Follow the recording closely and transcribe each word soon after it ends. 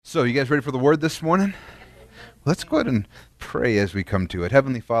So, you guys ready for the word this morning? Let's go ahead and pray as we come to it.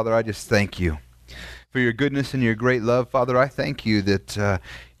 Heavenly Father, I just thank you for your goodness and your great love. Father, I thank you that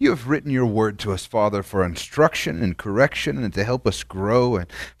you have written your word to us, Father, for instruction and correction and to help us grow. And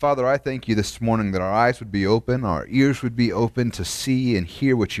Father, I thank you this morning that our eyes would be open, our ears would be open to see and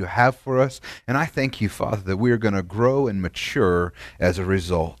hear what you have for us. And I thank you, Father, that we are going to grow and mature as a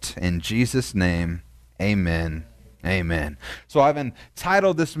result. In Jesus' name, amen. Amen. So I've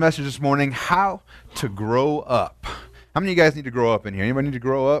entitled this message this morning, How to Grow Up. How many of you guys need to grow up in here? Anybody need to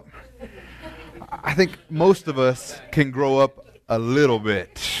grow up? I think most of us can grow up a little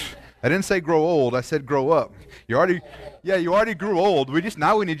bit. I didn't say grow old, I said grow up. You already grew old.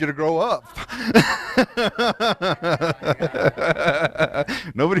 Now we need you to grow up.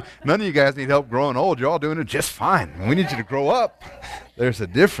 None of you guys need help growing old. You're all doing it just fine. We need you to grow up. There's a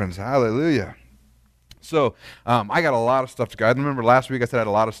difference. Hallelujah. So I got a lot of stuff to go. I remember last week I said I had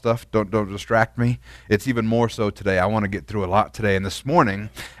a lot of stuff. Don't distract me. It's even more so today. I want to get through a lot today. And this morning,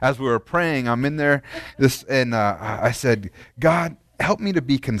 as we were praying, I'm in there, I said, God, help me to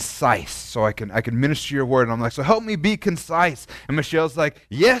be concise so I can minister your word. And I'm like, so help me be concise. And Michelle's like,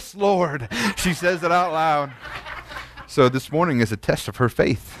 yes, Lord. She says it out loud. So this morning is a test of her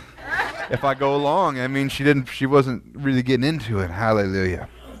faith. If I go along, she wasn't really getting into it. Hallelujah.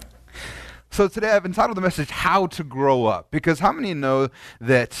 So today I've entitled the message, How to Grow Up. Because how many know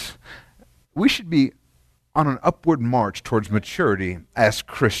that we should be on an upward march towards maturity as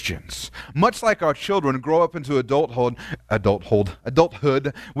Christians? Much like our children grow up into adulthood,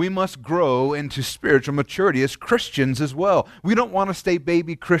 we must grow into spiritual maturity as Christians as well. We don't want to stay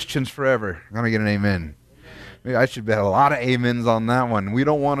baby Christians forever. I'm going to get an amen. Maybe I should bet a lot of amens on that one. We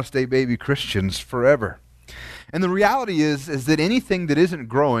don't want to stay baby Christians forever. And the reality is that anything that isn't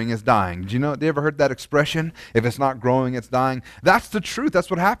growing is dying. Did you ever heard that expression? If it's not growing, it's dying. That's the truth. That's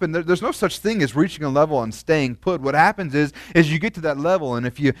what happened. There's no such thing as reaching a level and staying put. What happens is you get to that level, and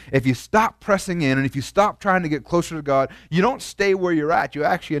if you stop pressing in, and if you stop trying to get closer to God, you don't stay where you're at. You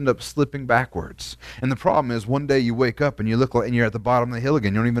actually end up slipping backwards. And the problem is one day you wake up and you look like and you're at the bottom of the hill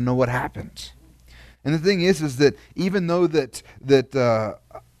again. You don't even know what happened. And the thing is that even though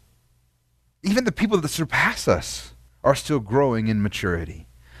even the people that surpass us are still growing in maturity.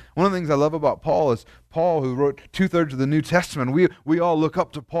 One of the things I love about Paul is Paul, who wrote 2/3 of the New Testament. We all look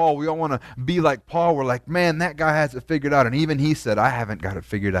up to Paul. We all want to be like Paul. We're like, man, that guy has it figured out. And even he said, I haven't got it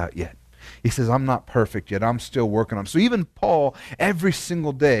figured out yet. He says, I'm not perfect yet. I'm still working on it. So even Paul, every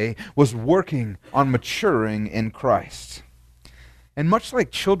single day, was working on maturing in Christ. And much like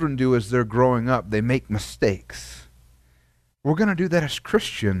children do as they're growing up, they make mistakes. We're going to do that as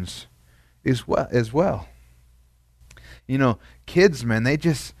Christians as well. Kids, man,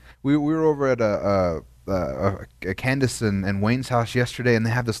 we were over at Candace and Wayne's house yesterday, and they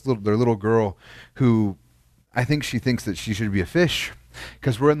have their little girl who I think she thinks that she should be a fish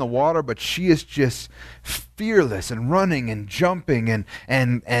because we're in the water, but she is just fearless and running and jumping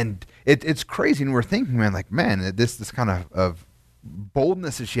and it's crazy. And we're thinking, man, this kind of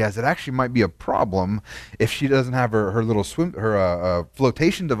boldness that she has, it actually might be a problem if she doesn't have her little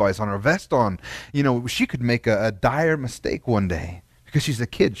flotation device on, her vest on. She could make a dire mistake one day because she's a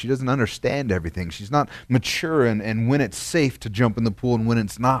kid. She doesn't understand everything. She's not mature and when it's safe to jump in the pool and when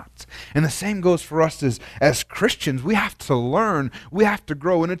it's not. And the same goes for us as Christians. We have to learn. We have to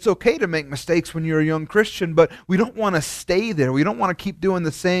grow. And it's okay to make mistakes when you're a young Christian, but we don't want to stay there. We don't want to keep doing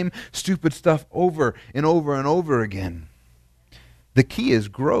the same stupid stuff over and over and over again. The key is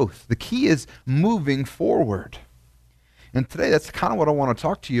growth. The key is moving forward. And today, that's kind of what I want to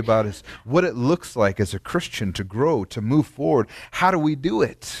talk to you about, is what it looks like as a Christian to grow, to move forward. How do we do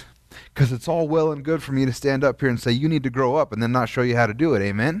it? Because it's all well and good for me to stand up here and say, you need to grow up, and then not show you how to do it.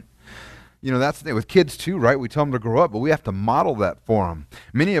 Amen? That's the thing with kids too, right? We tell them to grow up, but we have to model that for them.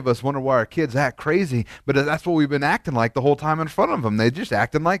 Many of us wonder why our kids act crazy, but that's what we've been acting like the whole time in front of them. They're just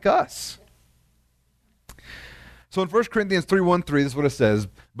acting like us. So in 1 Corinthians 3:1-3, this is what it says.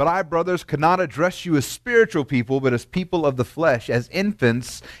 But I, brothers, could not address you as spiritual people, but as people of the flesh, as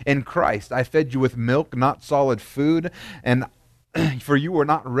infants in Christ. I fed you with milk, not solid food, and for you were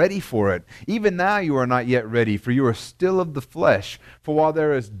not ready for it. Even now you are not yet ready, for you are still of the flesh. For while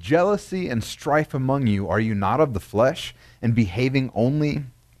there is jealousy and strife among you, are you not of the flesh and behaving only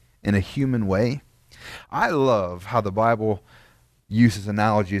in a human way? I love how the Bible uses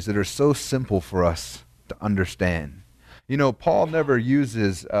analogies that are so simple for us to understand. Paul never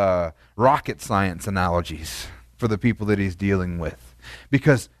uses rocket science analogies for the people that he's dealing with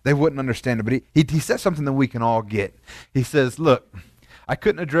because they wouldn't understand it. But he says something that we can all get. He says, look, I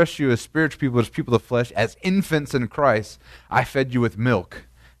couldn't address you as spiritual people, as people of the flesh, as infants in Christ. I fed you with milk,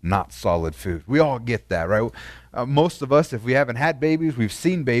 not solid food. We all get that, right? Most of us, if we haven't had babies, we've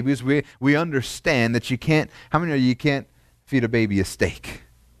seen babies, we understand that you can't, how many of you can't feed a baby a steak?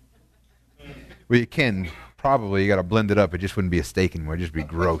 Well, you can. Probably you got to blend it up. It just wouldn't be a steak anymore. It'd just be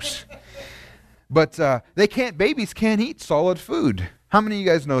gross. But babies can't eat solid food. How many of you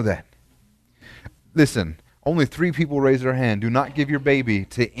guys know that? Listen, only 3 people raise their hand. Do not give your baby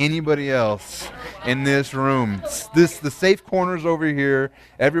to anybody else in this room. The safe corner's over here.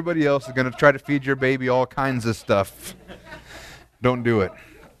 Everybody else is going to try to feed your baby all kinds of stuff. Don't do it.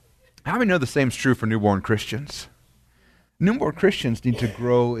 How many know the same's true for newborn Christians? Newborn Christians need to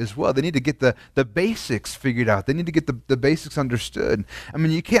grow as well. They need to get the basics figured out. They need to get the basics understood. I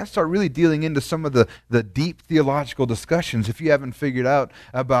mean, you can't start really dealing into some of the deep theological discussions if you haven't figured out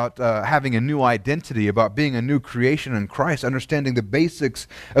about having a new identity, about being a new creation in Christ, understanding the basics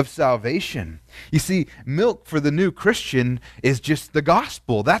of salvation. You see, milk for the new Christian is just the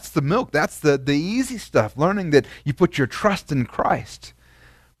gospel. That's the milk. That's the easy stuff, learning that you put your trust in Christ.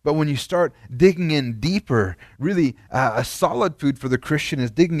 But when you start digging in deeper, really a solid food for the Christian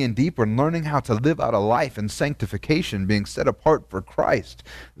is digging in deeper and learning how to live out a life in sanctification, being set apart for Christ,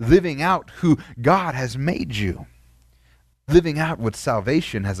 living out who God has made you, living out what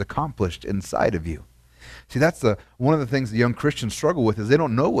salvation has accomplished inside of you. See, that's one of the things the young Christians struggle with is they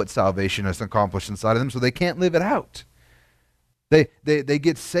don't know what salvation has accomplished inside of them, so they can't live it out. They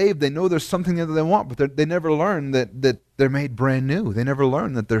get saved. They know there's something that they want, but they never learn that they're made brand new. They never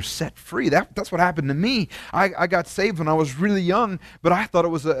learn that they're set free. That's what happened to me. I got saved when I was really young, but I thought it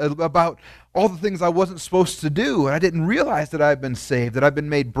was about all the things I wasn't supposed to do. And I didn't realize that I'd been saved, that I'd been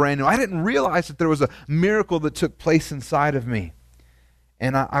made brand new. I didn't realize that there was a miracle that took place inside of me.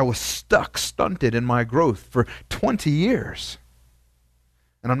 And I was stunted in my growth for 20 years.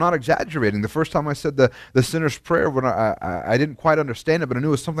 And I'm not exaggerating. The first time I said the sinner's prayer, when I didn't quite understand it, but I knew it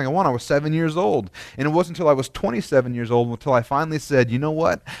was something I wanted, I was 7 years old. And it wasn't until I was 27 years old until I finally said, you know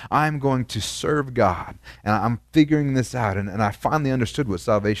what? I'm going to serve God. And I'm figuring this out. And I finally understood what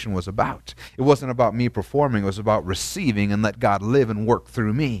salvation was about. It wasn't about me performing. It was about receiving and let God live and work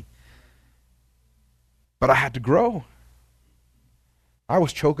through me. But I had to grow. I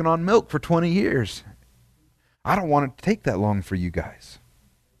was choking on milk for 20 years. I don't want it to take that long for you guys.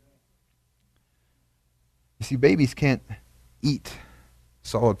 You see, babies can't eat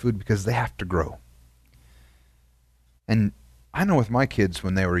solid food because they have to grow. And I know with my kids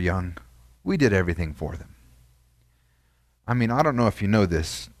when they were young, we did everything for them. I mean, I don't know if you know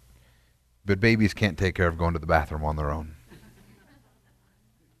this, but babies can't take care of going to the bathroom on their own.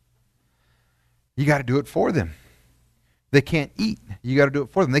 You got to do it for them. They can't eat. You got to do it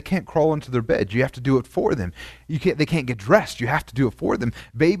for them. They can't crawl into their bed. You have to do it for them. They can't get dressed. You have to do it for them.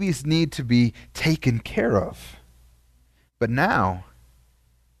 Babies need to be taken care of. But now,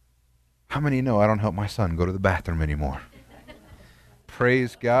 how many know I don't help my son go to the bathroom anymore?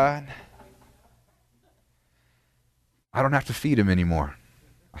 Praise God. I don't have to feed him anymore.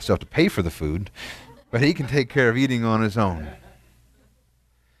 I still have to pay for the food, but he can take care of eating on his own.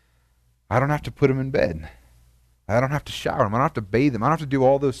 I don't have to put him in bed. I don't have to shower him. I don't have to bathe him. I don't have to do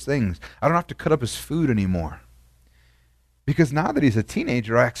all those things. I don't have to cut up his food anymore. Because now that he's a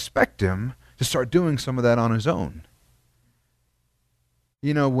teenager, I expect him to start doing some of that on his own.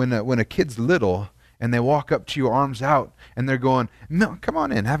 You know, when a kid's little and they walk up to you, arms out, and they're going, "No, come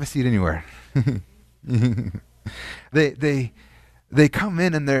on in, have a seat anywhere." They come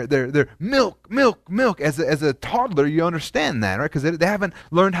in and they're milk. As a toddler, you understand that, right? Because they haven't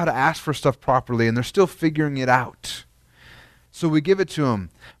learned how to ask for stuff properly, and they're still figuring it out. So we give it to them.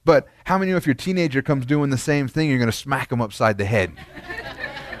 But how many of you, if your teenager comes doing the same thing, you're going to smack them upside the head?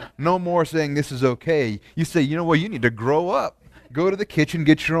 No more saying this is okay. You say, you know what, you need to grow up. Go to the kitchen,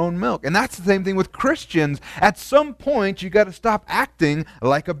 get your own milk. And that's the same thing with Christians. At some point, you got to stop acting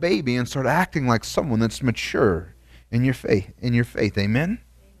like a baby and start acting like someone that's mature in your faith, amen?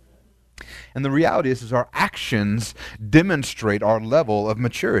 And the reality is our actions demonstrate our level of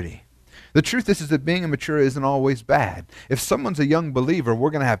maturity. The truth is that being immature isn't always bad. If someone's a young believer,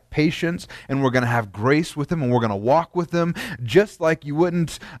 we're going to have patience and we're going to have grace with them and we're going to walk with them just like you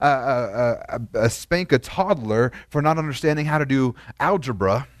wouldn't spank a toddler for not understanding how to do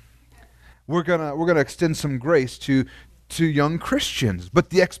algebra. We're gonna extend some grace to young Christians, but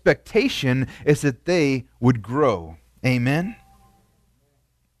the expectation is that they would grow. Amen?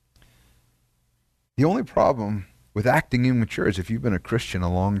 The only problem with acting immature is if you've been a Christian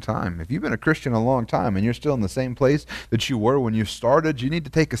a long time. If you've been a Christian a long time and you're still in the same place that you were when you started, you need to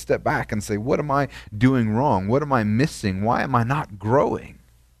take a step back and say, what am I doing wrong? What am I missing? Why am I not growing?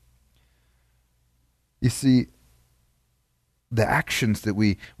 You see, the actions that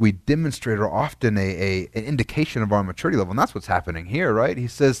we demonstrate are often an indication of our maturity level. And that's what's happening here, right? He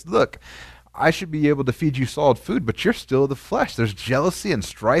says, look, I should be able to feed you solid food, but you're still of the flesh. There's jealousy and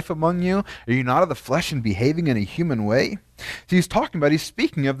strife among you. Are you not of the flesh and behaving in a human way? So he's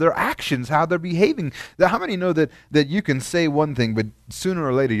speaking of their actions, how they're behaving. How many know that you can say one thing, but sooner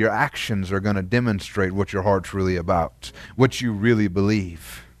or later your actions are going to demonstrate what your heart's really about, what you really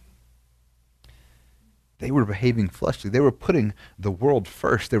believe? They were behaving fleshly. They were putting the world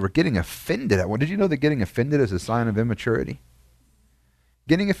first. They were getting offended at one. Did you know that getting offended is a sign of immaturity?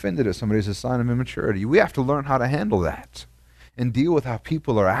 Getting offended at somebody is a sign of immaturity. We have to learn how to handle that and deal with how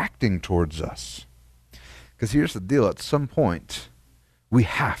people are acting towards us. Because here's the deal. At some point, we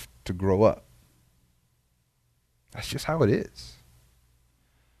have to grow up. That's just how it is.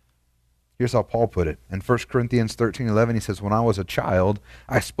 Here's how Paul put it. In 1 Corinthians 13:11, he says, when I was a child,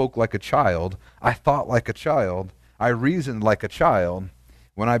 I spoke like a child. I thought like a child. I reasoned like a child.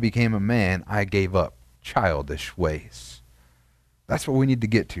 When I became a man, I gave up childish ways. That's what we need to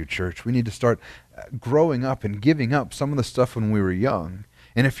get to, church. We need to start growing up and giving up some of the stuff when we were young.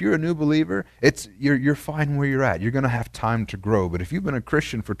 And if you're a new believer, you're fine where you're at. You're going to have time to grow. But if you've been a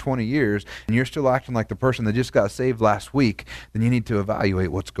Christian for 20 years and you're still acting like the person that just got saved last week, then you need to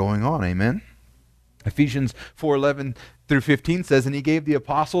evaluate what's going on. Amen? Ephesians 4:11 through 15 says, and he gave the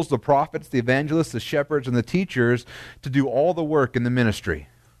apostles, the prophets, the evangelists, the shepherds, and the teachers to do all the work in the ministry.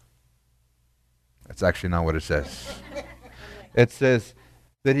 That's actually not what it says. It says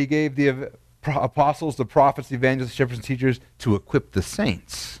that he gave the apostles, the prophets, the evangelists, shepherds, and teachers to equip the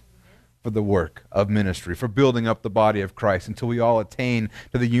saints for the work of ministry, for building up the body of Christ until we all attain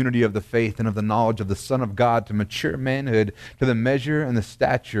to the unity of the faith and of the knowledge of the Son of God, to mature manhood, to the measure and the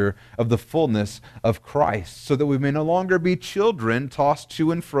stature of the fullness of Christ, so that we may no longer be children tossed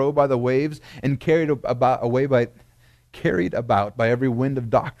to and fro by the waves and carried about by every wind of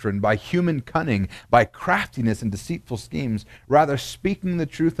doctrine, by human cunning, by craftiness and deceitful schemes. Rather, speaking the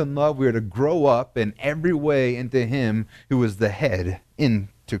truth in love, we are to grow up in every way into him who is the head,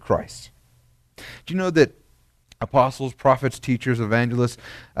 into Christ. Do you know that apostles, prophets, teachers, evangelists,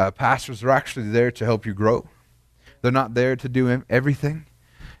 pastors are actually there to help you grow? They're not there to do everything.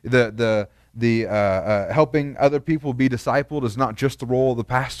 The helping other people be discipled is not just the role of the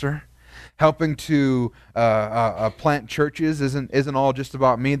pastor. Helping to plant churches isn't all just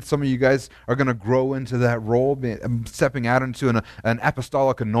about me. Some of you guys are going to grow into that role, stepping out into an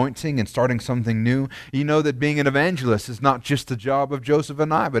apostolic anointing and starting something new. You know that being an evangelist is not just the job of Joseph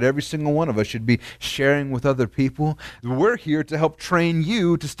and I, but every single one of us should be sharing with other people. We're here to help train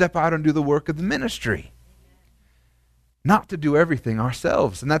you to step out and do the work of the ministry. Not to do everything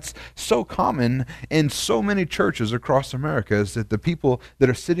ourselves. And that's so common in so many churches across America, is that the people that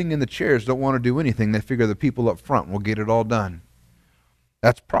are sitting in the chairs don't want to do anything. They figure the people up front will get it all done.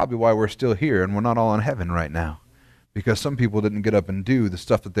 That's probably why we're still here and we're not all in heaven right now. Because some people didn't get up and do the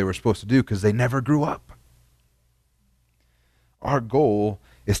stuff that they were supposed to do because they never grew up. Our goal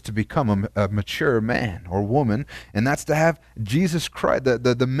is to become a mature man or woman, and that's to have Jesus Christ.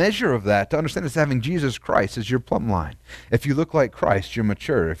 The measure of that, to understand, is having Jesus Christ as your plumb line. If you look like Christ, you're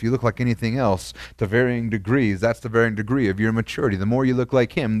mature. If you look like anything else, to varying degrees, that's the varying degree of your maturity. The more you look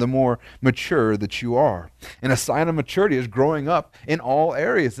like him, the more mature that you are. And a sign of maturity is growing up in all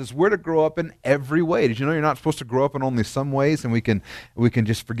areas. We're to grow up in every way. Did you know you're not supposed to grow up in only some ways, and we can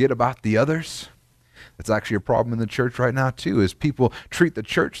just forget about the others? That's actually a problem in the church right now too, is people treat the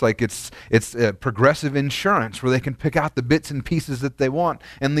church like it's progressive insurance where they can pick out the bits and pieces that they want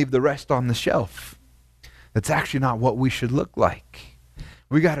and leave the rest on the shelf. That's actually not what we should look like.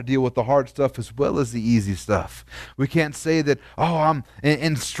 We got to deal with the hard stuff as well as the easy stuff. We can't say that,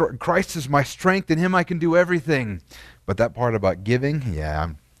 Christ is my strength, in him I can do everything. But that part about giving,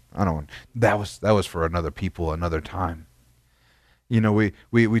 I don't. That was for another people, another time. You know, we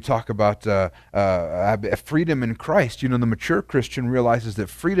talk about freedom in Christ. You know, the mature Christian realizes that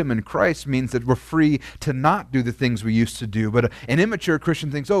freedom in Christ means that we're free to not do the things we used to do. But an immature Christian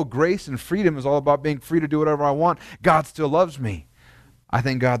thinks, grace and freedom is all about being free to do whatever I want. God still loves me. I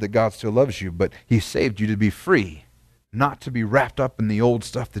thank God that God still loves you, but he saved you to be free, not to be wrapped up in the old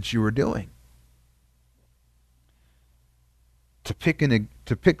stuff that you were doing. To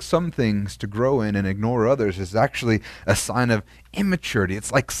pick some things to grow in and ignore others is actually a sign of immaturity.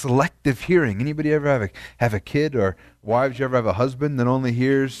 It's like selective hearing. Anybody ever have a kid, or wives, you ever have a husband that only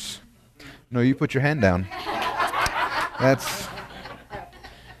hears? No, you put your hand down. That's,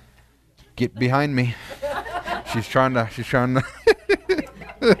 get behind me. She's trying to.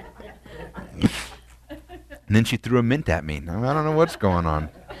 And then she threw a mint at me. I don't know what's going on.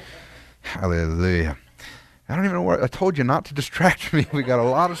 Hallelujah. I don't even know where. I told you not to distract me. We got a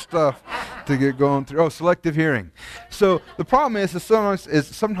lot of stuff to get going through. Oh, selective hearing. So the problem is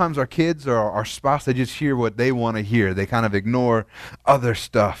sometimes our kids or our spouse, they just hear what they want to hear. They kind of ignore other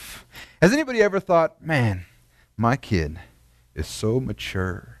stuff. Has anybody ever thought, man, my kid is so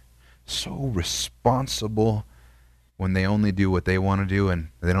mature, so responsible when they only do what they want to do and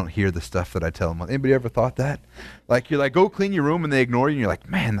they don't hear the stuff that I tell them? Anybody ever thought that? Like you're like, go clean your room and they ignore you and you're like,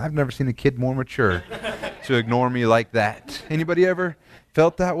 man, I've never seen a kid more mature to ignore me like that. Anybody ever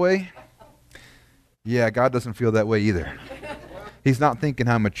felt that way? Yeah, God doesn't feel that way either. He's not thinking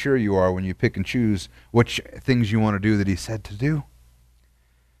how mature you are when you pick and choose which things you want to do that he said to do.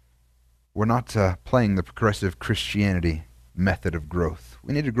 We're not playing the progressive Christianity method of growth.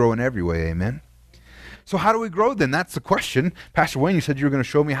 We need to grow in every way, amen? So how do we grow then? That's the question. Pastor Wayne, you said you were going to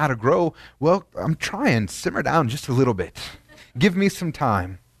show me how to grow. Well, I'm trying. Simmer down just a little bit. Give me some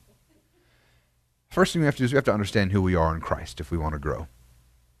time. First thing we have to do is we have to understand who we are in Christ if we want to grow.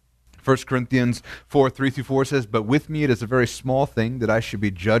 1 Corinthians 4:3-4 says, "But with me it is a very small thing that I should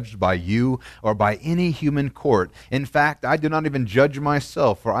be judged by you or by any human court. In fact, I do not even judge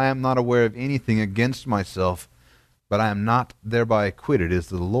myself, for I am not aware of anything against myself, but I am not thereby acquitted. It is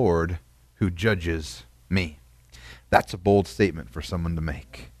the Lord who judges me." That's a bold statement for someone to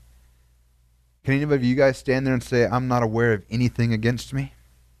make. Can any of you guys stand there and say, I'm not aware of anything against me?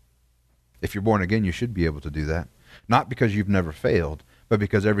 If you're born again, you should be able to do that. Not because you've never failed, but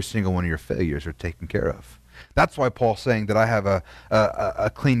because every single one of your failures are taken care of. That's why Paul's saying that I have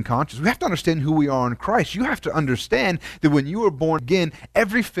a clean conscience. We have to understand who we are in Christ. You have to understand that when you were born again,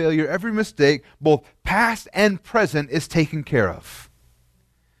 every failure, every mistake, both past and present, is taken care of.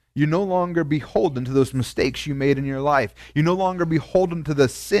 You're no longer beholden to those mistakes you made in your life. You're no longer beholden to the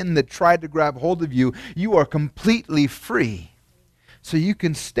sin that tried to grab hold of you. You are completely free. So you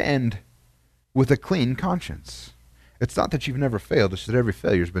can stand with a clean conscience. It's not that you've never failed, it's that every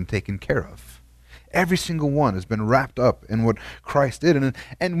failure has been taken care of. Every single one has been wrapped up in what Christ did.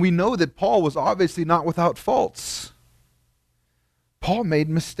 And we know that Paul was obviously not without faults. Paul made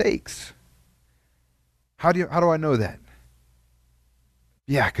mistakes. How do I know that?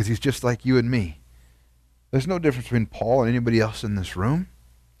 Yeah, because he's just like you and me. There's no difference between Paul and anybody else in this room.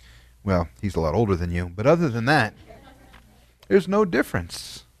 Well, he's a lot older than you, but other than that, there's no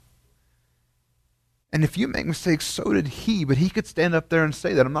difference. And if you make mistakes, so did he. But he could stand up there and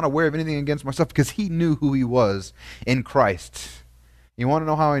say that. I'm not aware of anything against myself because he knew who he was in Christ. You want to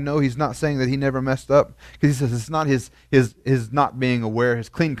know how I know he's not saying that he never messed up? Because he says it's not his not being aware, his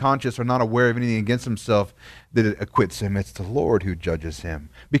clean conscience or not aware of anything against himself that it acquits him. It's the Lord who judges him.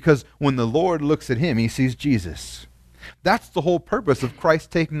 Because when the Lord looks at him, he sees Jesus. That's the whole purpose of Christ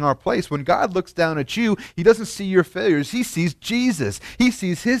taking our place. When God looks down at you, he doesn't see your failures. He sees Jesus. He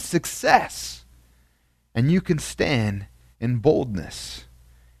sees his success. And you can stand in boldness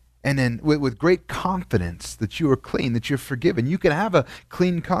and with great confidence that you are clean, that you're forgiven. You can have a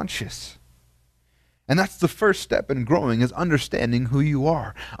clean conscience. And that's the first step in growing, is understanding who you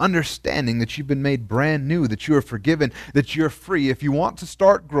are. Understanding that you've been made brand new, that you are forgiven, that you're free. If you want to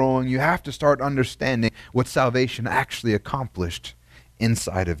start growing, you have to start understanding what salvation actually accomplished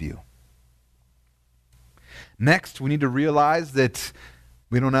inside of you. Next, we need to realize that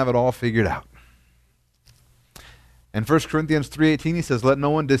we don't have it all figured out. In 1 Corinthians 3:18, he says, "Let no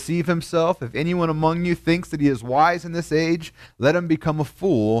one deceive himself. If anyone among you thinks that he is wise in this age, let him become a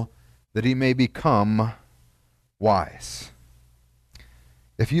fool, that he may become wise."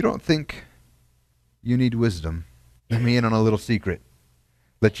 If you don't think you need wisdom, let me in on a little secret.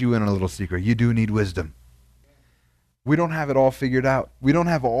 Let you in on a little secret. You do need wisdom. We don't have it all figured out. We don't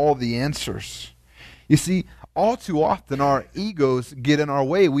have all the answers. You see, all too often our egos get in our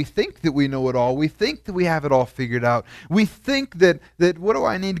way. We think that we know it all. We think that we have it all figured out. We think that what do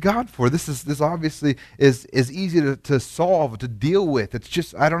I need God for? This obviously is easy to solve, to deal with. It's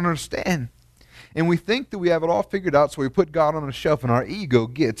just, I don't understand. And we think that we have it all figured out, so we put God on a shelf and our ego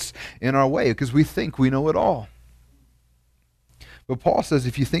gets in our way because we think we know it all. But Paul says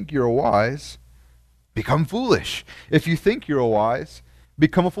if you think you're wise, become foolish. If you think you're wise,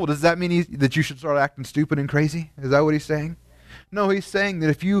 become a fool. Does that mean that you should start acting stupid and crazy? Is that what he's saying? No, he's saying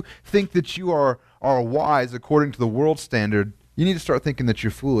that if you think that you are wise according to the world standard, you need to start thinking that you're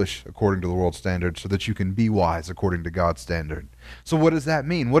foolish according to the world standard so that you can be wise according to God's standard. So what does that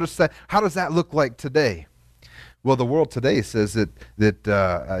mean? How does that look like today? Well, the world today says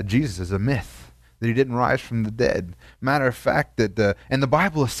that Jesus is a myth, that he didn't rise from the dead. Matter of fact, and the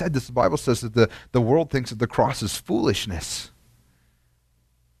Bible has said this, the Bible says that the world thinks that the cross is foolishness.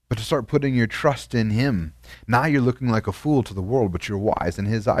 but to start putting your trust in him. Now you're looking like a fool to the world, but you're wise in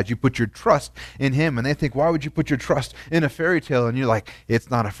his eyes. You put your trust in him, and they think, why would you put your trust in a fairy tale? And you're like,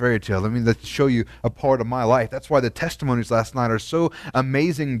 it's not a fairy tale. Let's show you a part of my life. That's why the testimonies last night are so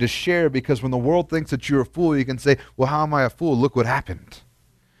amazing to share, because when the world thinks that you're a fool, you can say, well, how am I a fool? Look what happened.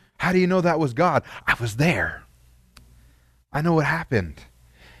 How do you know that was God? I was there. I know what happened.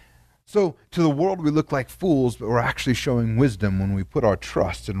 So to the world, we look like fools, but we're actually showing wisdom when we put our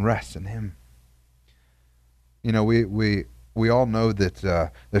trust and rest in him. You know, we all know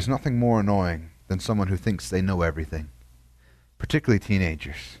that there's nothing more annoying than someone who thinks they know everything, particularly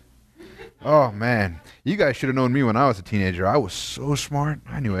teenagers. Oh, man. You guys should have known me when I was a teenager. I was so smart.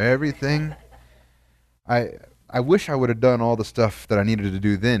 I knew everything. I wish I would have done all the stuff that I needed to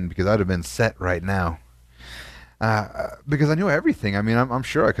do then, because I'd have been set right now. Because I knew everything. I mean, I'm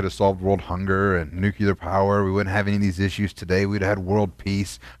sure I could have solved world hunger and nuclear power. We wouldn't have any of these issues today. We'd have had world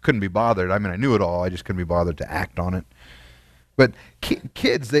peace. Couldn't be bothered. I mean, I knew it all. I just couldn't be bothered to act on it. But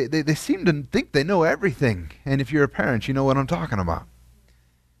kids, they seem to think they know everything. And if you're a parent, you know what I'm talking about.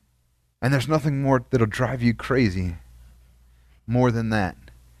 And there's nothing more that'll drive you crazy more than that.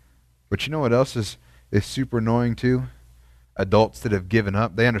 But you know what else is super annoying too? Adults that have given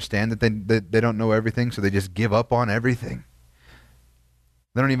up. They understand that they don't know everything, so they just give up on everything.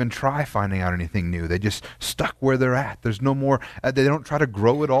 They don't even try finding out anything new. They just stuck where they're at. There's no more. They don't try to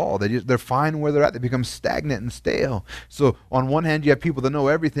grow at all. They're fine where they're at. They become stagnant and stale. So on one hand, you have people that know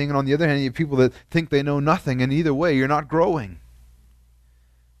everything, and on the other hand, you have people that think they know nothing. And either way, you're not growing.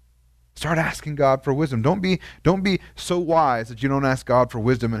 Start asking God for wisdom. Don't be so wise that you don't ask God for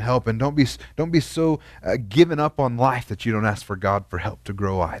wisdom and help, and don't be so given up on life that you don't ask for God for help to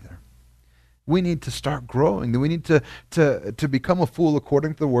grow either. We need to start growing. We need to become a fool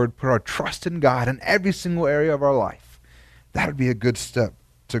according to the word, put our trust in God in every single area of our life. That would be a good step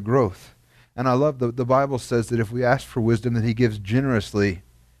to growth. And I love the Bible says that if we ask for wisdom, that he gives generously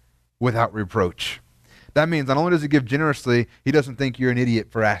without reproach. That means not only does he give generously, he doesn't think you're an idiot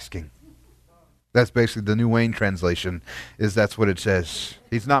for asking. That's basically the New Wayne translation, that's what it says.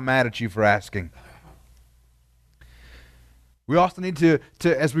 He's not mad at you for asking. We also need to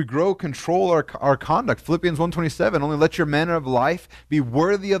as we grow, control our conduct. Philippians 1:27, only let your manner of life be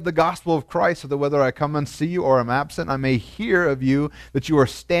worthy of the gospel of Christ, so that whether I come and see you or am absent, I may hear of you that you are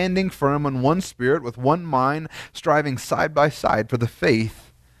standing firm in one spirit, with one mind, striving side by side for the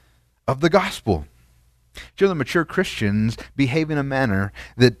faith of the gospel. Generally, mature Christians behave in a manner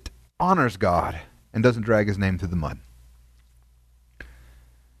that honors God and doesn't drag his name through the mud.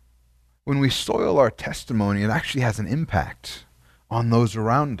 When we soil our testimony, it actually has an impact on those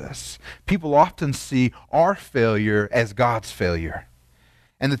around us. People often see our failure as God's failure.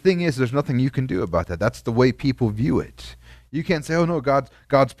 And the thing is, there's nothing you can do about that. That's the way people view it. You can't say, oh no,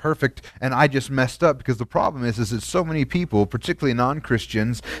 God's perfect and I just messed up, because the problem is that so many people, particularly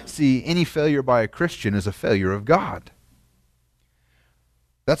non-Christians, see any failure by a Christian as a failure of God.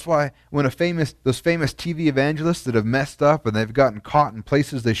 That's why when those famous TV evangelists that have messed up and they've gotten caught in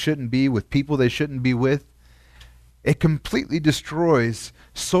places they shouldn't be, with people they shouldn't be with, it completely destroys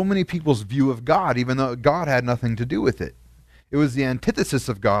so many people's view of God, even though God had nothing to do with it. It was the antithesis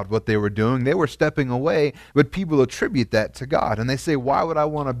of God, what they were doing. They were stepping away, but people attribute that to God. And they say, why would I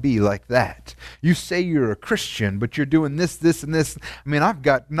want to be like that? You say you're a Christian, but you're doing this, this, and this. I mean, I've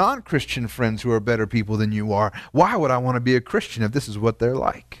got non-Christian friends who are better people than you are. Why would I want to be a Christian if this is what they're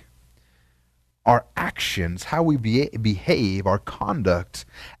like? Our actions, how we behave, our conduct,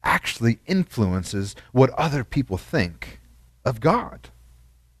 actually influences what other people think of God.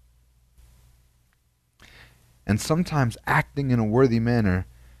 And sometimes acting in a worthy manner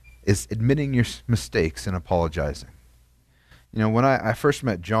is admitting your mistakes and apologizing. You know, when I first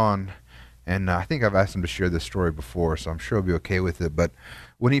met John, and I think I've asked him to share this story before, so I'm sure he'll be okay with it, but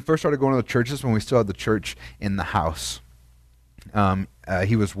when he first started going to the churches, when we still had the church in the house,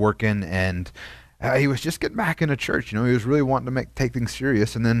 he was working, and he was just getting back into church. You know, he was really wanting to take things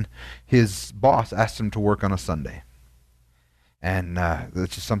serious, and then his boss asked him to work on a Sunday. And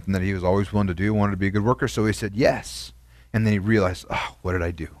that's just something that he was always willing to do, wanted to be a good worker, so he said yes. And then he realized, oh, what did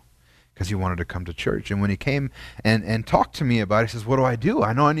I do? Because he wanted to come to church. And when he came and talked to me about it, he says, what do I do?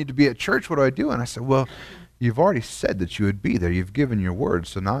 I know I need to be at church. What do I do? And I said, well, you've already said that you would be there. You've given your word.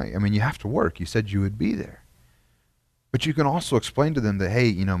 So now, I mean, you have to work. You said you would be there. But you can also explain to them that, hey,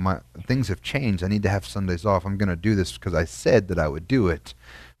 you know, my things have changed. I need to have Sundays off. I'm going to do this because I said that I would do it.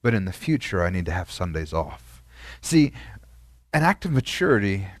 But in the future, I need to have Sundays off. See, an act of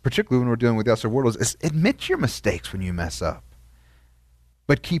maturity, particularly when we're dealing with the outside world, is admit your mistakes when you mess up.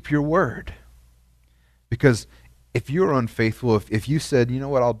 But keep your word. Because if you're unfaithful, if you said, you know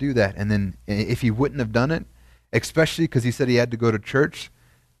what, I'll do that, and then if he wouldn't have done it, especially because he said he had to go to church,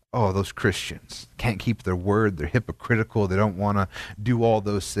 oh, those Christians can't keep their word. They're hypocritical. They don't want to do all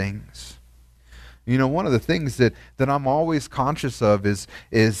those things. You know, one of the things that I'm always conscious of is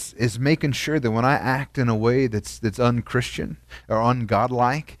making sure that when I act in a way that's unchristian or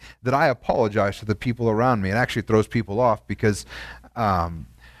ungodlike, that I apologize to the people around me. It actually throws people off because I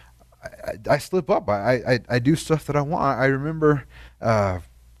slip up. I do stuff that I want. I remember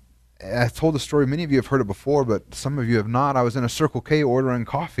I told the story. Many of you have heard it before, but some of you have not. I was in a Circle K ordering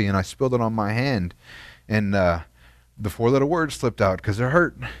coffee, and I spilled it on my hand, and the four-letter word slipped out because it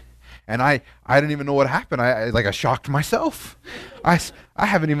hurt. And I didn't even know what happened. I shocked myself. I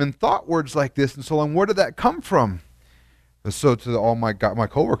haven't even thought words like this in so long. Where did that come from? So to all my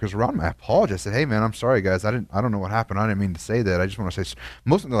coworkers around me, I apologized. I said, "Hey man, I'm sorry guys. I don't know what happened. I didn't mean to say that. I just want to say."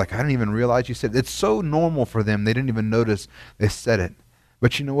 Most of them are like, "I didn't even realize you said it." It's so normal for them. They didn't even notice they said it.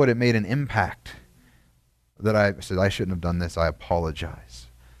 But you know what? It made an impact. That I said I shouldn't have done this. I apologize.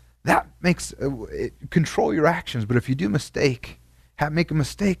 That makes control your actions. But if you do make a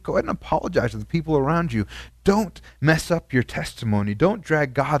mistake, go ahead and apologize to the people around you. Don't mess up your testimony. Don't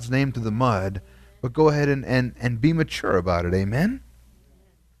drag God's name to the mud, but go ahead and be mature about it. Amen?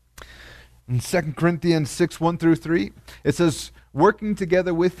 In 2 Corinthians 6:1-3, it says, working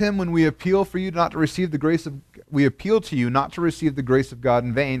together with him when we appeal for you not to receive the grace of we appeal to you not to receive the grace of God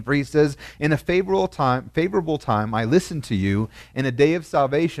in vain. For he says, in a favorable time I listened to you. In a day of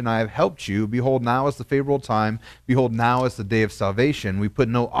salvation I have helped you. Behold, now is the favorable time. Behold, now is the day of salvation. We put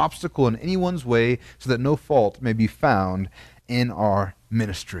no obstacle in anyone's way so that no fault may be found in our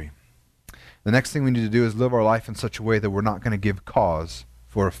ministry. The next thing we need to do is live our life in such a way that we're not going to give cause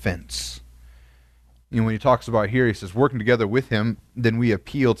for offense. You know, when he talks about here, he says, working together with him, then we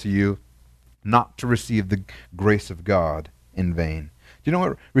appeal to you not to receive the grace of God in vain. Do you know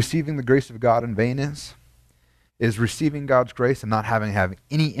what receiving the grace of God in vain is? Is receiving God's grace and not having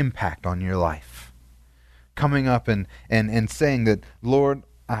any impact on your life. Coming up and saying that, Lord,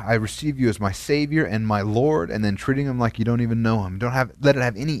 I receive you as my Savior and my Lord, and then treating him like you don't even know him. Let it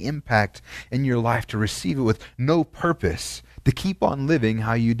have any impact in your life, to receive it with no purpose, to keep on living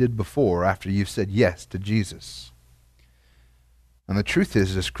how you did before after you've said yes to Jesus. And the truth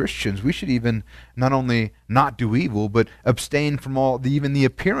is, as Christians, we should even not only not do evil, but abstain from even the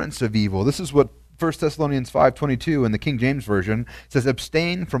appearance of evil. This is what 1 Thessalonians 5:22 in the King James Version says,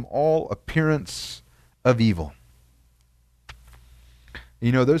 abstain from all appearance of evil.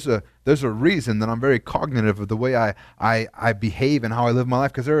 You know, there's a reason that I'm very cognitive of the way I behave and how I live my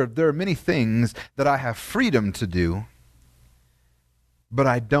life, because there are many things that I have freedom to do, but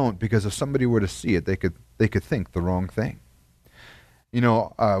I don't, because if somebody were to see it, they could think the wrong thing. You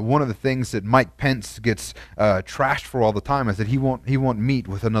know, one of the things that Mike Pence gets trashed for all the time is that he won't meet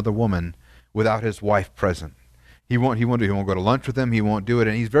with another woman without his wife present. He won't go to lunch with him. He won't do it,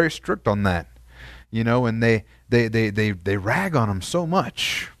 and he's very strict on that. You know, and they rag on him so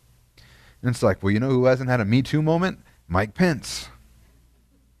much. And it's like, well, you know who hasn't had a Me Too moment? Mike Pence.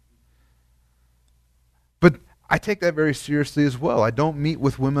 But I take that very seriously as well. I don't meet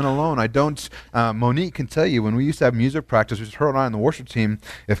with women alone. I don't. Monique can tell you, when we used to have music practice, it was her and I on the worship team.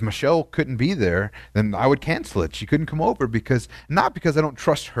 If Michelle couldn't be there, then I would cancel it. She couldn't come over not because I don't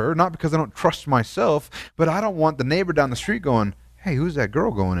trust her, not because I don't trust myself, but I don't want the neighbor down the street going, hey, who's that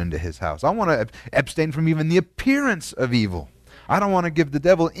girl going into his house? I want to abstain from even the appearance of evil. I don't want to give the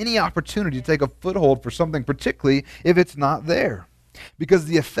devil any opportunity to take a foothold for something, particularly if it's not there. Because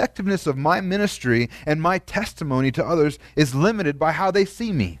the effectiveness of my ministry and my testimony to others is limited by how they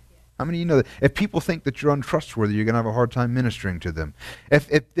see me. How many of you know that if people think that you're untrustworthy, you're going to have a hard time ministering to them?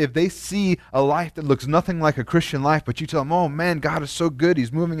 If they see a life that looks nothing like a Christian life, but you tell them, oh man, God is so good,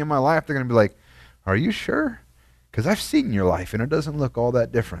 he's moving in my life, they're going to be like, are you sure? Because I've seen your life and it doesn't look all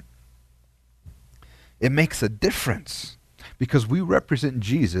that different. It makes a difference because we represent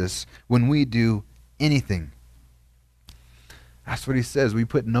Jesus when we do anything. That's what he says. We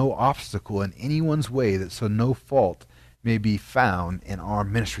put no obstacle in anyone's way, that so no fault may be found in our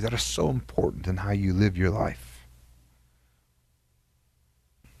ministry. That is so important in how you live your life.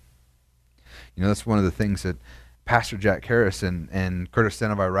 You know, that's one of the things that Pastor Jack Harris and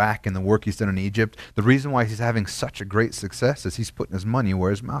Kurdistan of Iraq and the work he's done in Egypt, the reason why he's having such a great success is he's putting his money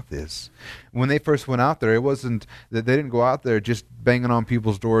where his mouth is. When they first went out there, it wasn't that they didn't go out there just banging on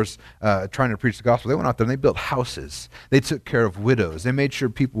people's doors trying to preach the gospel. They went out there and they built houses. They took care of widows. They made sure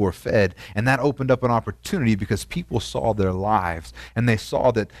people were fed, and that opened up an opportunity because people saw their lives, and they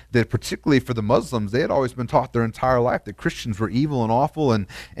saw that particularly for the Muslims, they had always been taught their entire life that Christians were evil and awful and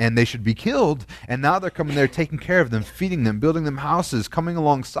they should be killed, and now they're coming there taking care of them, feeding them, building them houses, coming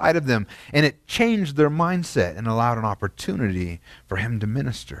alongside of them. And it changed their mindset and allowed an opportunity for him to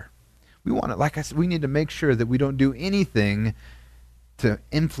minister. We want it, like I said, we need to make sure that we don't do anything to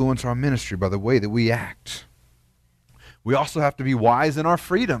influence our ministry by the way that we act. We also have to be wise in our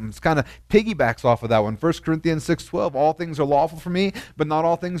freedom. It's kind of piggybacks off of that one. 1 Corinthians 6:12, all things are lawful for me, but not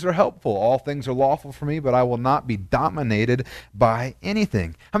all things are helpful. All things are lawful for me, but I will not be dominated by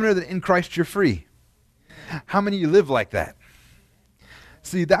anything. How many know that in Christ you're free? How many of you live like that?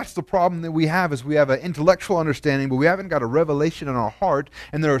 See, that's the problem that we have, is we have an intellectual understanding, but we haven't got a revelation in our heart,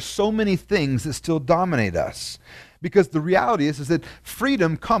 and there are so many things that still dominate us. Because the reality is that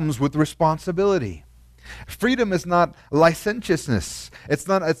freedom comes with responsibility. Freedom is not licentiousness. It's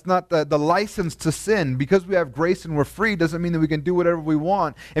not the license to sin. Because we have grace and we're free doesn't mean that we can do whatever we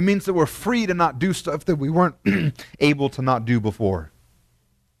want. It means that we're free to not do stuff that we weren't able to not do before.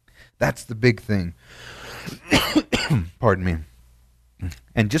 That's the big thing. Pardon me.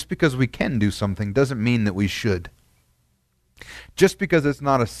 And just because we can do something doesn't mean that we should. Just because it's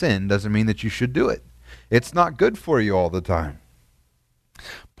not a sin doesn't mean that you should do it. It's not good for you all the time.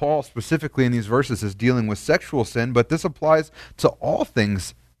 Paul specifically in these verses is dealing with sexual sin, but this applies to all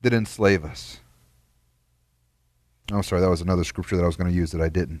things that enslave us. Oh, sorry, that was another scripture that I was going to use that I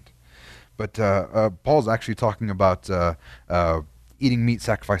didn't. But Paul's actually talking about eating meat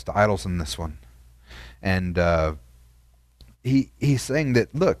sacrificed to idols in this one. And he's saying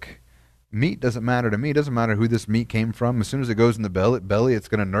that, look, meat doesn't matter to me. It doesn't matter who this meat came from. As soon as it goes in the belly, it's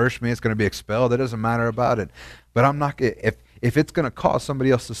going to nourish me. It's going to be expelled. It doesn't matter about it. But I'm not. If it's going to cause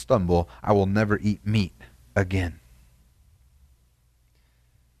somebody else to stumble, I will never eat meat again.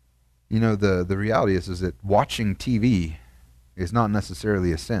 You know, the reality is that watching TV is not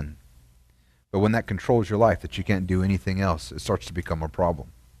necessarily a sin. But when that controls your life, that you can't do anything else, it starts to become a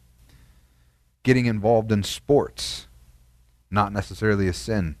problem. Getting involved in sports, not necessarily a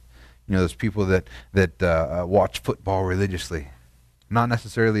sin. You know, there's people that watch football religiously. Not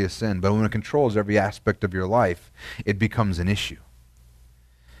necessarily a sin, but when it controls every aspect of your life, it becomes an issue.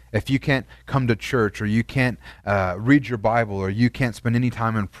 If you can't come to church, or you can't read your Bible, or you can't spend any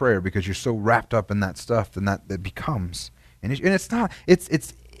time in prayer because you're so wrapped up in that stuff, then that becomes an issue. And it's not,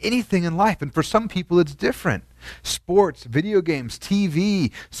 it's anything in life. And for some people, it's different. Sports, video games,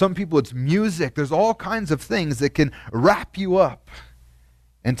 TV. Some people, it's music. There's all kinds of things that can wrap you up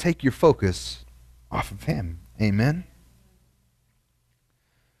and take your focus off of Him. Amen?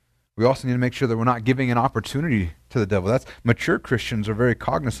 We also need to make sure that we're not giving an opportunity to the devil. Mature Christians are very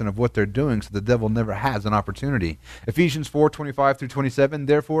cognizant of what they're doing, so the devil never has an opportunity. Ephesians 4:25 through 27,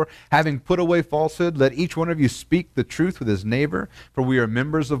 therefore, having put away falsehood, let each one of you speak the truth with his neighbor, for we are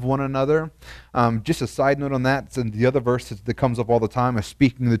members of one another. Just a side note on that, and the other verse that comes up all the time is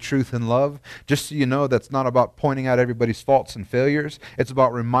speaking the truth in love. Just so you know, that's not about pointing out everybody's faults and failures. It's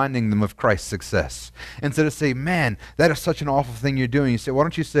about reminding them of Christ's success. Instead of saying, man, that is such an awful thing you're doing, you say, why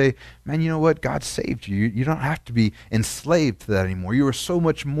don't you say, man, you know what? God saved you. You don't have to be enslaved to that anymore. You are so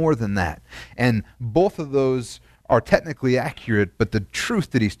much more than that. And both of those are technically accurate, but the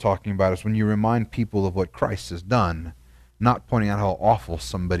truth that he's talking about is when you remind people of what Christ has done, not pointing out how awful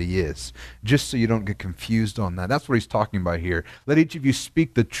somebody is, just so you don't get confused on that. That's what he's talking about here. Let each of you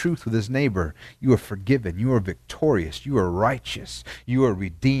speak the truth with his neighbor. You are forgiven. You are victorious. You are righteous. You are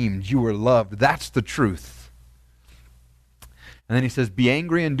redeemed. You are loved. That's the truth. And then he says, be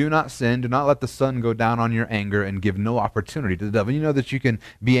angry and do not sin. Do not let the sun go down on your anger, and give no opportunity to the devil. You know that you can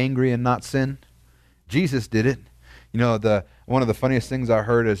be angry and not sin? Jesus did it. You know, one of the funniest things I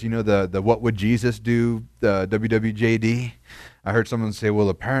heard is, you know, the what would Jesus do, the WWJD? I heard someone say, well,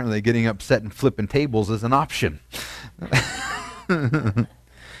 apparently getting upset and flipping tables is an option.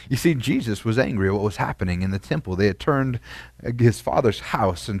 You see, Jesus was angry at what was happening in the temple. They had turned his Father's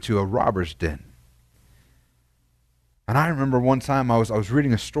house into a robber's den. And I remember one time I was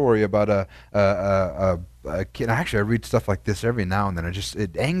reading a story about a kid. Actually, I read stuff like this every now and then.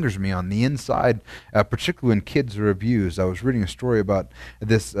 It angers me on the inside, particularly when kids are abused. I was reading a story about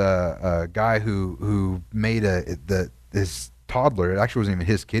this guy who made his toddler. It actually wasn't even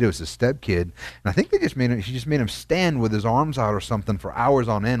his kid; it was his stepkid. And I think he just made him stand with his arms out or something for hours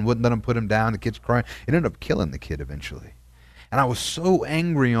on end. Wouldn't let him put him down. The kid's crying. It ended up killing the kid eventually. And I was so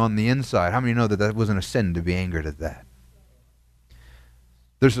angry on the inside. How many know that wasn't a sin to be angered at that?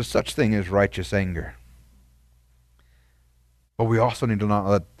 There's a such thing as righteous anger. But we also need to not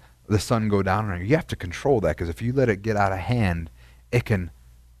let the sun go down on you. You have to control that, because if you let it get out of hand, it can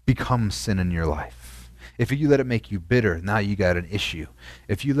become sin in your life. If you let it make you bitter, now you got an issue.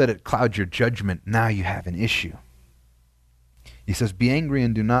 If you let it cloud your judgment, now you have an issue. He says, be angry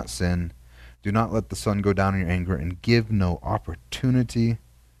and do not sin. Do not let the sun go down in your anger, and give no opportunity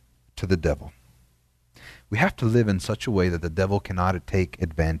to the devil. We have to live in such a way that the devil cannot take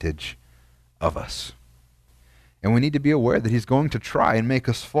advantage of us. And we need to be aware that he's going to try and make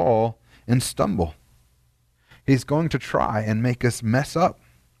us fall and stumble. He's going to try and make us mess up.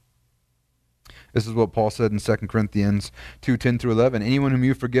 This is what Paul said in 2 Corinthians 2:10-11. Anyone whom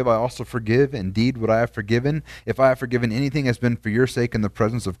you forgive, I also forgive. Indeed, what I have forgiven, if I have forgiven anything, has been for your sake in the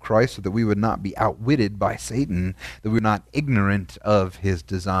presence of Christ, so that we would not be outwitted by Satan, that we were not ignorant of his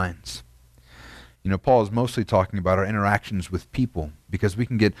designs. Paul is mostly talking about our interactions with people, because we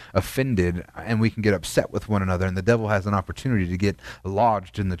can get offended and we can get upset with one another, and the devil has an opportunity to get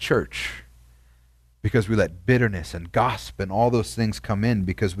lodged in the church because we let bitterness and gossip and all those things come in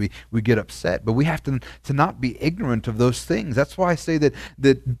because we get upset. But we have to not be ignorant of those things. That's why I say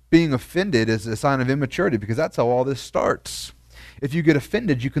that being offended is a sign of immaturity, because that's how all this starts. If you get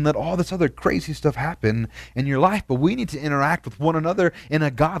offended, you can let all this other crazy stuff happen in your life, but we need to interact with one another in a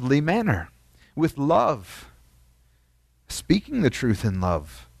godly manner, with love, speaking the truth in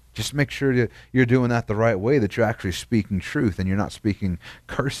love. Just make sure you're doing that the right way, that you're actually speaking truth and you're not speaking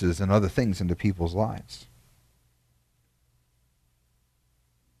curses and other things into people's lives.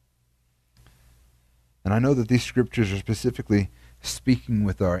 And I know that these scriptures are specifically speaking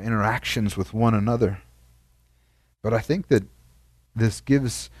with our interactions with one another. But I think that this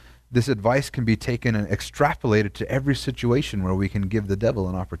advice can be taken and extrapolated to every situation where we can give the devil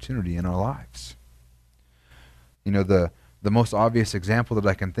an opportunity in our lives. The most obvious example that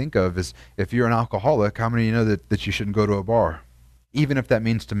I can think of is, if you're an alcoholic, how many of you know that you shouldn't go to a bar, even if that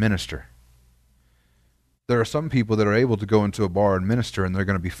means to minister? There are some people that are able to go into a bar and minister and they're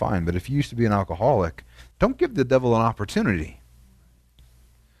going to be fine. But if you used to be an alcoholic, don't give the devil an opportunity.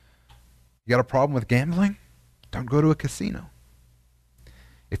 You got a problem with gambling? Don't go to a casino.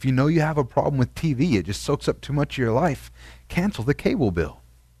 If you know you have a problem with TV, it just soaks up too much of your life, cancel the cable bill.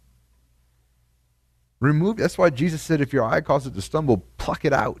 That's why Jesus said, if your eye causes it to stumble, pluck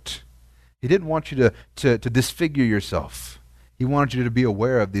it out. He didn't want you to disfigure yourself. He wanted you to be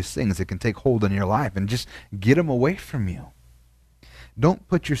aware of these things that can take hold in your life and just get them away from you. Don't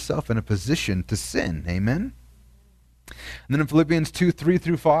put yourself in a position to sin. Amen? And then in Philippians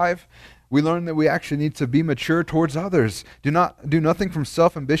 2:3-5, we learn that we actually need to be mature towards others. Do nothing from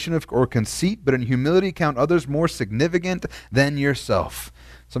self-ambition or conceit, but in humility count others more significant than yourself.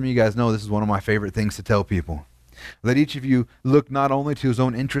 Some of you guys know this is one of my favorite things to tell people. Let each of you look not only to his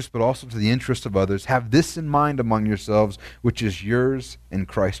own interest, but also to the interest of others. Have this in mind among yourselves, which is yours in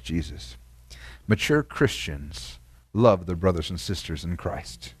Christ Jesus. Mature Christians love their brothers and sisters in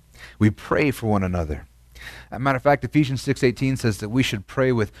Christ. We pray for one another. As a matter of fact, Ephesians 6:18 says that we should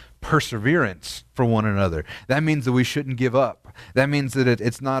pray with perseverance for one another. That means that we shouldn't give up. That means that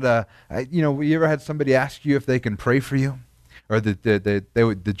it's not you ever had somebody ask you if they can pray for you? Or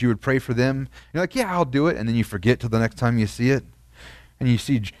that you would pray for them? You're like, yeah, I'll do it. And then you forget till the next time you see it. And you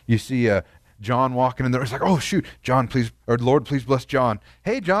see John walking in there. It's like, oh, shoot, John, please, or Lord, please bless John.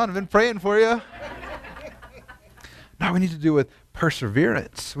 Hey, John, I've been praying for you. No, we need to do it with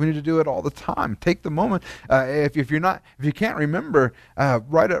perseverance. We need to do it all the time. Take the moment. If you can't remember,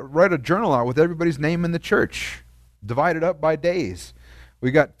 write a journal out with everybody's name in the church. Divide it up by days.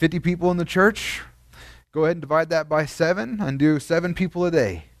 We got 50 people in the church. Go ahead and divide that by 7 and do 7 people a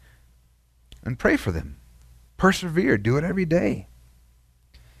day. And pray for them. Persevere. Do it every day.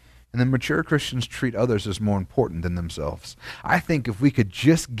 And then mature Christians treat others as more important than themselves. I think if we could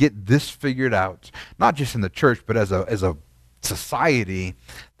just get this figured out, not just in the church, but as a society,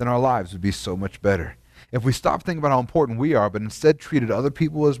 then our lives would be so much better. If we stopped thinking about how important we are, but instead treated other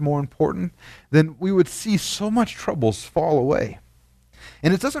people as more important, then we would see so much troubles fall away.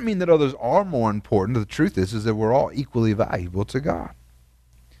 And it doesn't mean that others are more important. The truth is that we're all equally valuable to God.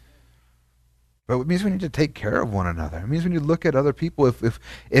 But it means we need to take care of one another. It means when you look at other people,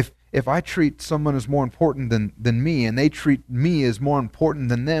 if I treat someone as more important than me, and they treat me as more important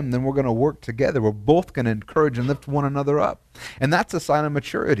than them, then we're going to work together. We're both going to encourage and lift one another up. And that's a sign of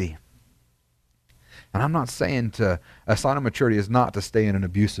maturity. And I'm not saying a sign of maturity is not to stay in an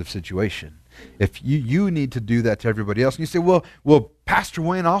abusive situation. If you need to do that to everybody else, and you say, well, Pastor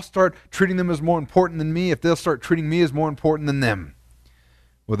Wayne, I'll start treating them as more important than me if they'll start treating me as more important than them.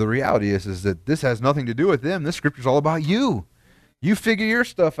 Well, the reality is that this has nothing to do with them. This scripture's all about you. You figure your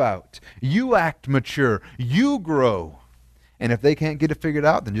stuff out. You act mature. You grow. And if they can't get it figured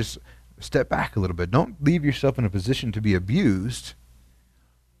out, then just step back a little bit. Don't leave yourself in a position to be abused.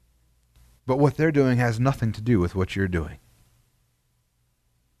 But what they're doing has nothing to do with what you're doing.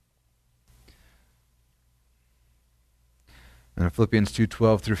 And in Philippians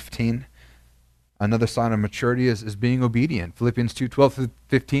 2:12-15, Another sign of maturity is being obedient. Philippians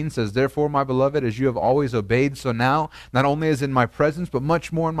 2:12-15 says, "Therefore, my beloved, as you have always obeyed, so now, not only as in my presence, but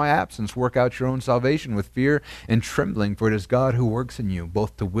much more in my absence, work out your own salvation with fear and trembling, for it is God who works in you,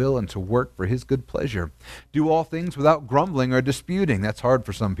 both to will and to work for his good pleasure. Do all things without grumbling or disputing." That's hard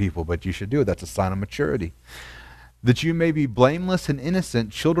for some people, but you should do it. That's a sign of maturity. "That you may be blameless and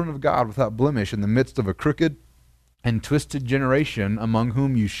innocent, children of God without blemish, in the midst of a crooked and twisted generation, among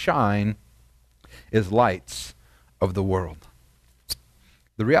whom you shine as lights of the world."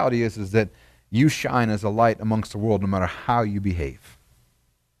 The reality is that you shine as a light amongst the world no matter how you behave.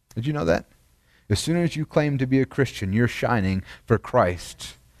 Did you know that? As soon as you claim to be a Christian, you're shining for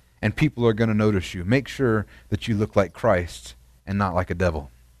Christ, and people are going to notice you. Make sure that you look like Christ and not like a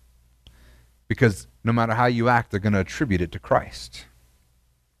devil, because no matter how you act, they're going to attribute it to Christ.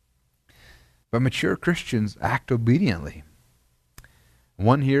 But mature Christians act obediently.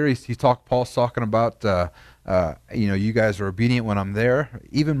 One here, Paul's talking about, you guys are obedient when I'm there.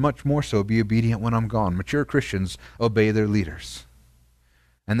 Even much more so, be obedient when I'm gone. Mature Christians obey their leaders.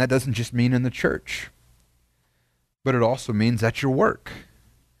 And that doesn't just mean in the church, but it also means at your work.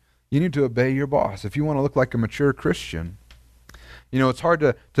 You need to obey your boss. If you want to look like a mature Christian, it's hard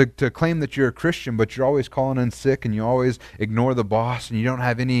to claim that you're a Christian, but you're always calling in sick and you always ignore the boss and you don't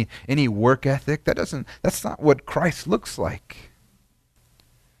have any work ethic. That's not what Christ looks like.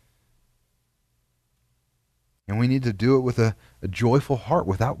 And we need to do it with a joyful heart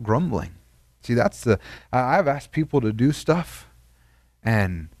without grumbling. See, I've asked people to do stuff,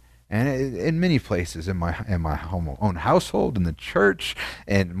 and in many places, in my own household, in the church,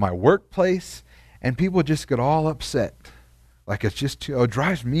 and my workplace, and people just get all upset. Like it's just it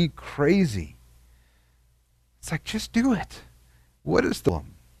drives me crazy. It's like, just do it. What is the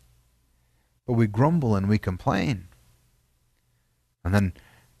problem? But we grumble and we complain. And then,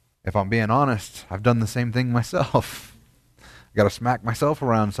 if I'm being honest, I've done the same thing myself. I got to smack myself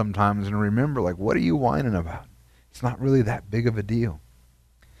around sometimes and remember, like, what are you whining about? It's not really that big of a deal.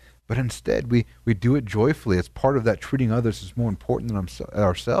 But instead, we do it joyfully. It's part of that treating others is more important than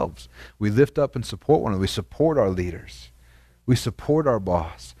ourselves. We lift up and support one another. We support our leaders. We support our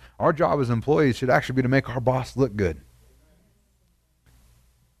boss. Our job as employees should actually be to make our boss look good.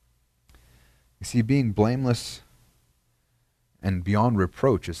 You see, being blameless and beyond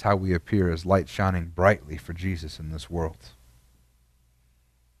reproach is how we appear as light shining brightly for Jesus in this world.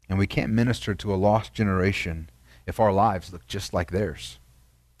 And we can't minister to a lost generation if our lives look just like theirs.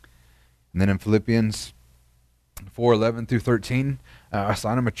 And then in Philippians 4:11-13, a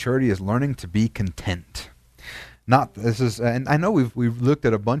sign of maturity is learning to be content. And I know we've looked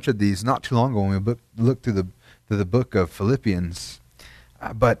at a bunch of these not too long ago when we looked through the book of Philippians,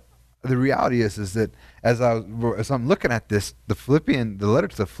 but the reality is that as I'm looking at this, the letter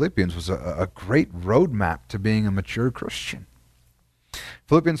to the Philippians was a great roadmap to being a mature Christian.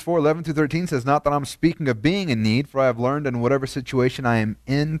 Philippians 4:11-13 says, "Not that I'm speaking of being in need, for I have learned in whatever situation I am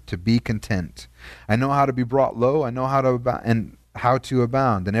in to be content. I know how to be brought low. I know how to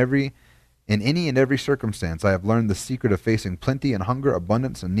abound in any and every circumstance. I have learned the secret of facing plenty and hunger,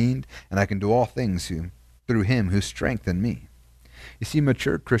 abundance and need, and I can do all things through him who strengthens me." You see,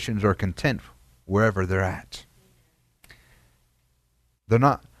 mature Christians are content wherever they're at. They're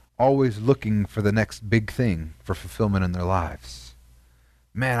not always looking for the next big thing for fulfillment in their lives.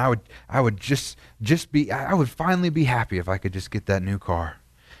 Man, I would finally be happy if I could just get that new car.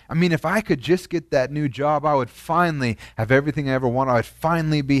 I mean, if I could just get that new job, I would finally have everything I ever wanted. I would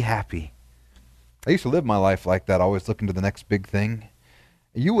finally be happy. I used to live my life like that, always looking to the next big thing.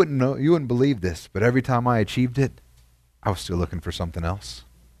 You wouldn't believe this, but every time I achieved it, I was still looking for something else.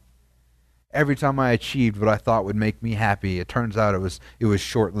 Every time I achieved what I thought would make me happy, it turns out it was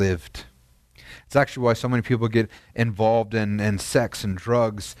short-lived. It's actually why so many people get involved in sex and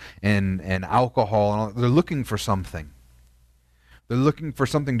drugs and alcohol. And all. They're looking for something. They're looking for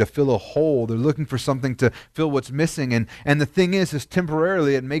something to fill a hole. They're looking for something to fill what's missing. And the thing is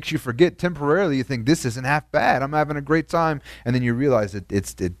temporarily it makes you forget. Temporarily you think, this isn't half bad. I'm having a great time. And then you realize it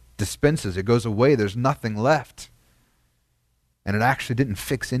dispenses. It goes away. There's nothing left. And it actually didn't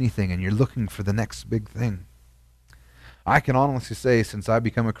fix anything. And you're looking for the next big thing. I can honestly say, since I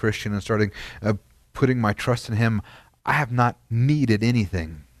become a Christian and started putting my trust in him, I have not needed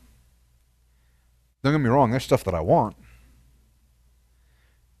anything. Don't get me wrong, there's stuff that I want.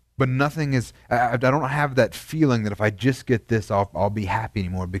 But nothing is, I don't have that feeling that if I just get this, I'll be happy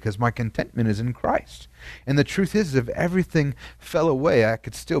anymore, because my contentment is in Christ. And the truth is, if everything fell away, I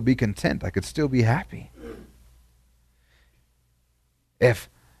could still be content. I could still be happy. If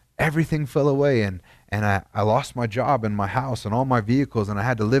everything fell away and and I lost my job and my house and all my vehicles, and I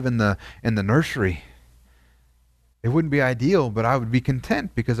had to live in the nursery, it wouldn't be ideal, but I would be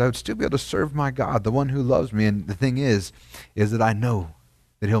content because I would still be able to serve my God, the one who loves me. And the thing is that I know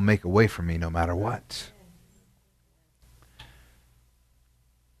that he'll make a way for me no matter what.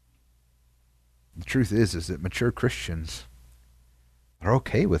 The truth is that mature Christians are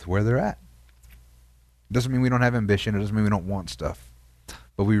okay with where they're at. It doesn't mean we don't have ambition. It doesn't mean we don't want stuff.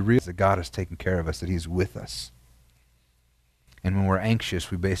 But we realize that God has taken care of us, that he's with us. And when we're anxious,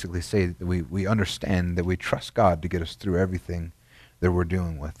 we basically say that we understand that we trust God to get us through everything that we're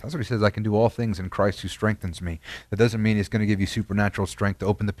dealing with. That's what he says, I can do all things in Christ who strengthens me. That doesn't mean he's going to give you supernatural strength to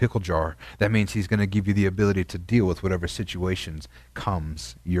open the pickle jar. That means he's going to give you the ability to deal with whatever situations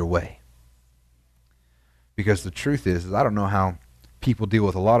comes your way. Because the truth is I don't know how people deal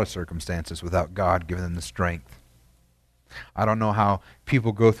with a lot of circumstances without God giving them the strength. I don't know how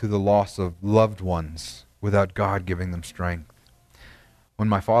people go through the loss of loved ones without God giving them strength. When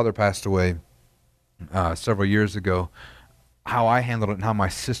my father passed away several years ago, how I handled it and how my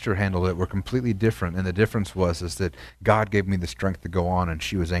sister handled it were completely different. And the difference was that God gave me the strength to go on, and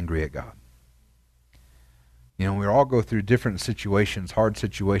she was angry at God. You know, we all go through different situations, hard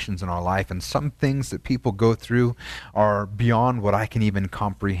situations in our life, and some things that people go through are beyond what I can even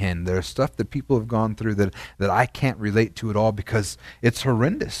comprehend. There's stuff that people have gone through that I can't relate to at all because it's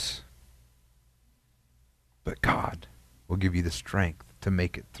horrendous. But God will give you the strength to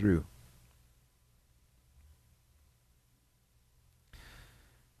make it through.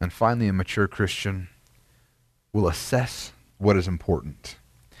 And finally, a mature Christian will assess what is important.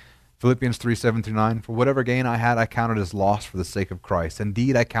 Philippians 3:7-9, for whatever gain I had, I counted as loss for the sake of Christ.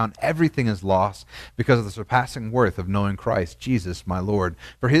 Indeed, I count everything as loss because of the surpassing worth of knowing Christ, Jesus, my Lord.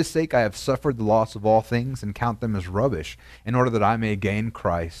 For his sake I have suffered the loss of all things and count them as rubbish, in order that I may gain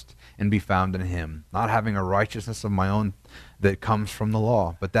Christ and be found in him, not having a righteousness of my own that comes from the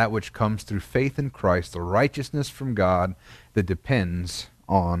law, but that which comes through faith in Christ, the righteousness from God that depends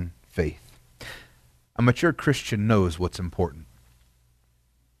on faith. A mature Christian knows what's important.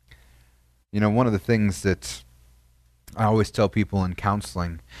 You know, one of the things that I always tell people in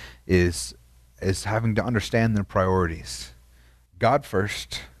counseling is having to understand their priorities. God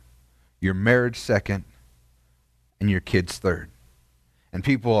first, your marriage second, and your kids third. And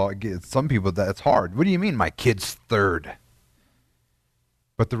some people, that's hard. What do you mean my kids third?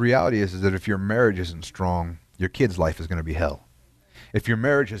 But the reality is that if your marriage isn't strong, your kid's life is going to be hell. If your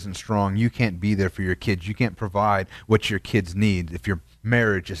marriage isn't strong, you can't be there for your kids. You can't provide what your kids need if your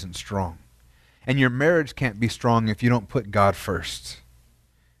marriage isn't strong. And your marriage can't be strong if you don't put God first.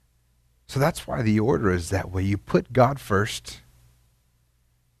 So that's why the order is that way. You put God first,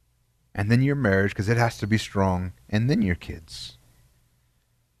 and then your marriage, because it has to be strong, and then your kids.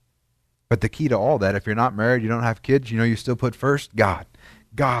 But the key to all that, if you're not married, you don't have kids, you still put first God.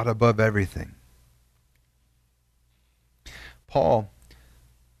 God above everything. Paul,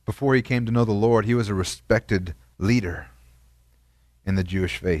 before he came to know the Lord, he was a respected leader in the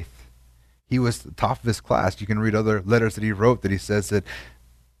Jewish faith. He was the top of his class. You can read other letters that he wrote that he says that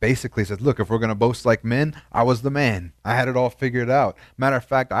basically said, look, if we're going to boast like men, I was the man. I had it all figured out. Matter of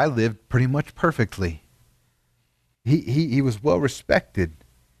fact, I lived pretty much perfectly. He was well respected.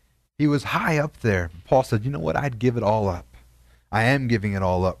 He was high up there. Paul said, you know what? I'd give it all up. I am giving it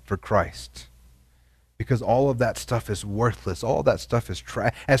all up for Christ. Because all of that stuff is worthless. All that stuff is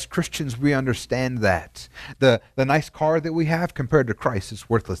trash. As Christians, we understand that. The nice car that we have compared to Christ is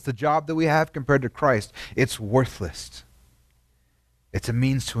worthless. The job that we have compared to Christ, it's worthless. It's a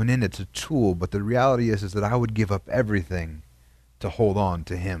means to an end. It's a tool. But the reality is that I would give up everything to hold on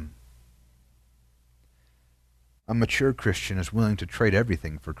to him. A mature Christian is willing to trade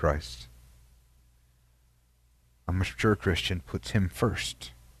everything for Christ. A mature Christian puts him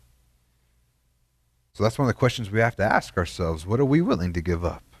first. So that's one of the questions we have to ask ourselves. What are we willing to give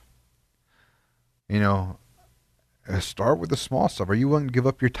up? Start with the small stuff. Are you willing to give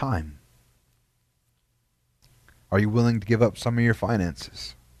up your time? Are you willing to give up some of your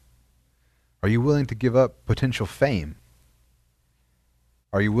finances? Are you willing to give up potential fame?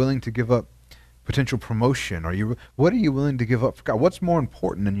 Are you willing to give up potential promotion? What are you willing to give up for God? What's more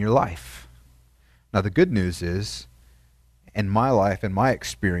important in your life? Now the good news is, in my life, in my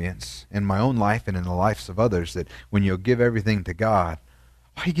experience, in my own life and in the lives of others, that when you give everything to God,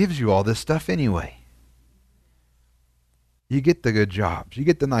 he gives you all this stuff anyway. You get the good jobs. You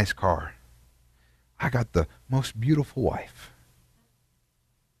get the nice car. I got the most beautiful wife.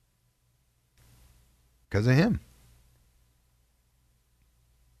 Because of him.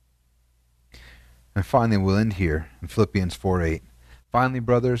 And finally, we'll end here in Philippians 4:8. Finally,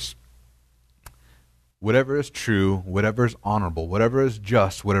 brothers, whatever is true, whatever is honorable, whatever is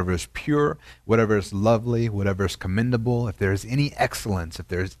just, whatever is pure, whatever is lovely, whatever is commendable, if there is any excellence, if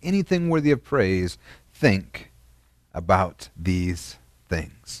there is anything worthy of praise, think about these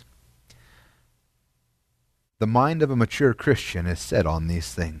things. The mind of a mature Christian is set on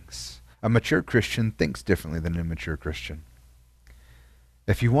these things. A mature Christian thinks differently than an immature Christian.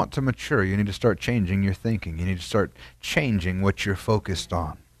 If you want to mature, you need to start changing your thinking. You need to start changing what you're focused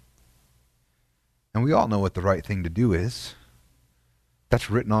on. And we all know what the right thing to do is. That's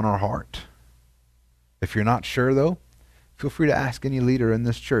written on our heart. If you're not sure, though, feel free to ask any leader in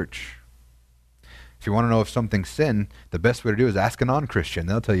this church. If you want to know if something's sin, the best way to do it is ask a non-Christian.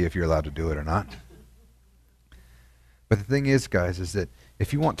 They'll tell you if you're allowed to do it or not. But the thing is, guys, is that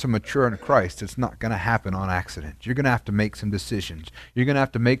if you want to mature in Christ, it's not going to happen on accident. You're going to have to make some decisions. You're going to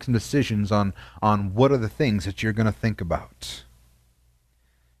have to make some decisions on what are the things that you're going to think about.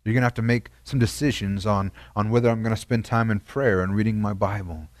 You're going to have to make some decisions on whether I'm going to spend time in prayer and reading my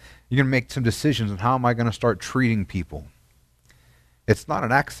Bible. You're going to make some decisions on how am I going to start treating people. It's not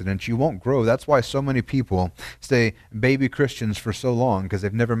an accident. You won't grow. That's why so many people stay baby Christians for so long, because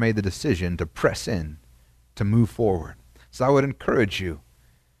they've never made the decision to press in, to move forward. So I would encourage you,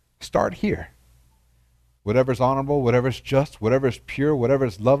 start here. Whatever's honorable, whatever's just, whatever's pure,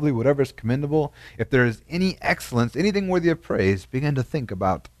 whatever's lovely, whatever's commendable, if there is any excellence, anything worthy of praise, begin to think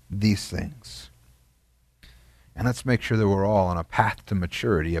about these things. And let's make sure that we're all on a path to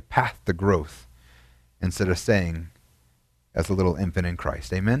maturity, a path to growth, instead of saying, as a little infant in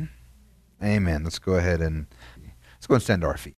Christ. Amen? Amen. Let's go ahead and stand to our feet.